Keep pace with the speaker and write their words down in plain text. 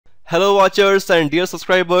Hello watchers and dear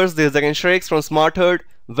subscribers, this is again Sriyank from Smartherd.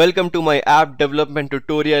 Welcome to my app development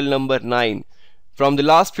tutorial number 9. From the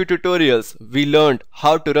last few tutorials, we learned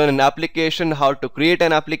how to run an application, how to create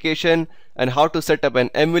an application, and how to set up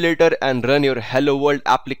an emulator and run your Hello World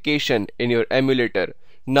application in your emulator.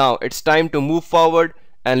 Now it's time to move forward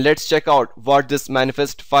and let's check out what this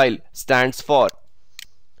manifest file stands for.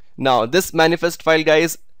 Now this manifest file,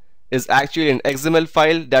 guys, is actually an XML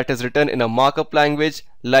file that is written in a markup language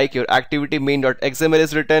like your activity main.xml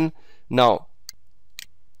is written. Now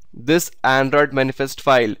this Android manifest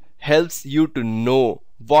file helps you to know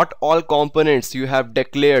what all components you have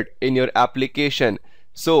declared in your application.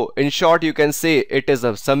 So in short, you can say it is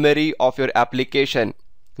a summary of your application.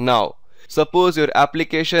 Now suppose your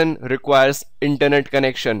application requires internet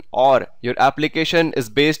connection, or your application is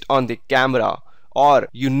based on the camera, or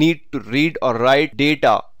you need to read or write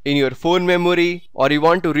data in your phone memory, or you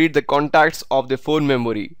want to read the contacts of the phone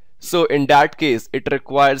memory. So in that case it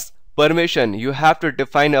requires permission. You have to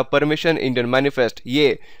define a permission in your manifest.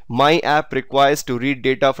 Yeah, my app requires to read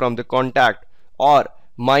data from the contact, or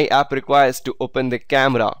my app requires to open the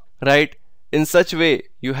camera, right? In such way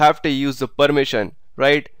you have to use the permission,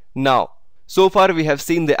 right? Now so far we have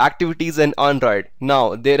seen the activities in Android.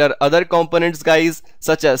 Now there are other components, guys,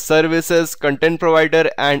 such as services, content provider,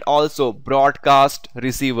 and also broadcast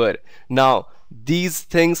receiver. Now these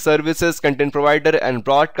things, services, content provider, and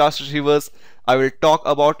broadcast receivers, I will talk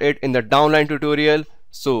about it in the downline tutorial.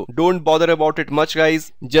 So don't bother about it much,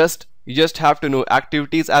 guys. You just have to know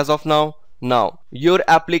activities as of now. Now your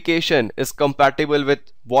application is compatible with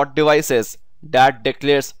what devices? That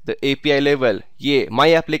declares the API level. Yeah,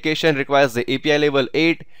 my application requires the API level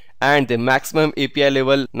 8 and the maximum API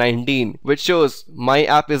level 19, which shows my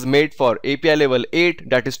app is made for API level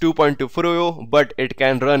 8, that is 2.2 Froyo, but it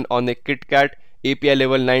can run on the KitKat API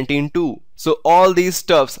level 19 too. So all these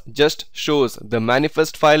stuffs just shows the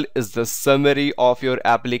manifest file is the summary of your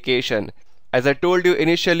application. As I told you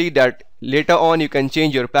initially that later on you can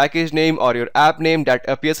change your package name or your app name that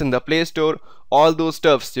appears in the Play Store. All those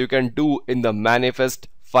stuffs you can do in the manifest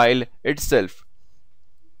file itself.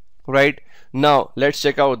 Right, now let's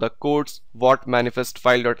check out the codes what manifest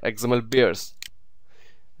file.xml bears.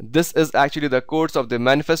 This is actually the codes of the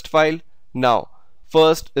manifest file. Now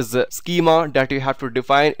first is the schema that you have to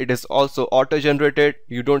define. It is also auto generated,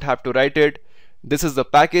 you don't have to write it. This is the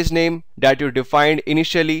package name that you defined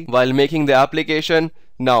initially while making the application.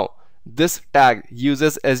 Now this tag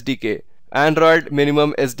uses SDK, Android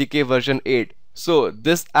minimum SDK version 8. So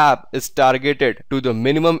this app is targeted to the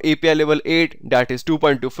minimum API level 8, that is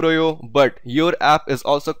 2.2 Froyo, but your app is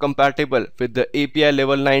also compatible with the API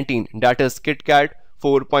level 19, that is KitKat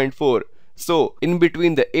 4.4. So in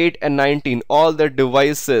between the 8 and 19 all the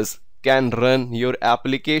devices can run your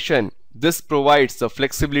application. This provides the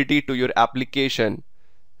flexibility to your application.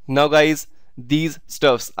 Now guys, these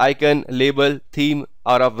stuffs, icon, label, theme,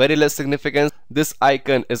 are of very less significance. This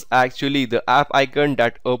icon is actually the app icon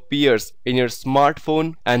that appears in your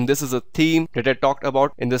smartphone, and this is a theme that I talked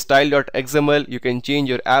about in the style.xml. You can change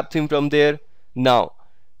your app theme from there. Now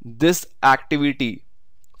this activity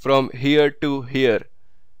from here to here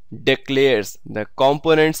declares the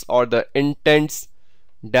components or the intents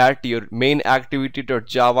that your main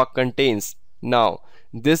activity.java contains. Now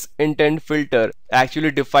this intent filter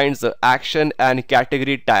actually defines the action and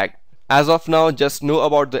category tag. As of now, just know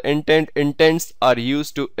about the intent. Intents are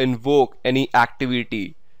used to invoke any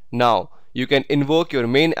activity. Now you can invoke your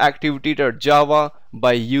main activity.java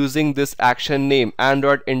by using this action name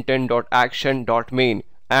android intent.action.main,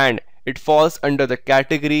 and it falls under the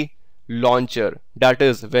category launcher. That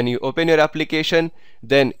is, when you open your application,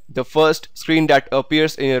 then the first screen that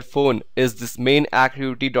appears in your phone is this main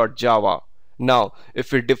activity.java. Now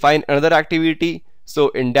if you define another activity, so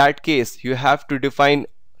in that case you have to define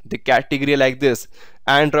the category like this,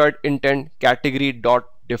 android intent category dot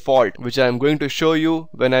default, which I am going to show you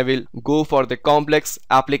when I will go for the complex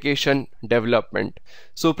application development.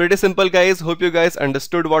 So pretty simple, guys. Hope you guys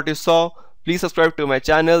understood what you saw. Please subscribe to my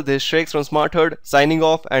channel. This is Sriyank from Smartherd signing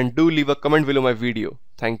off, and do leave a comment below my video.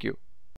 Thank you.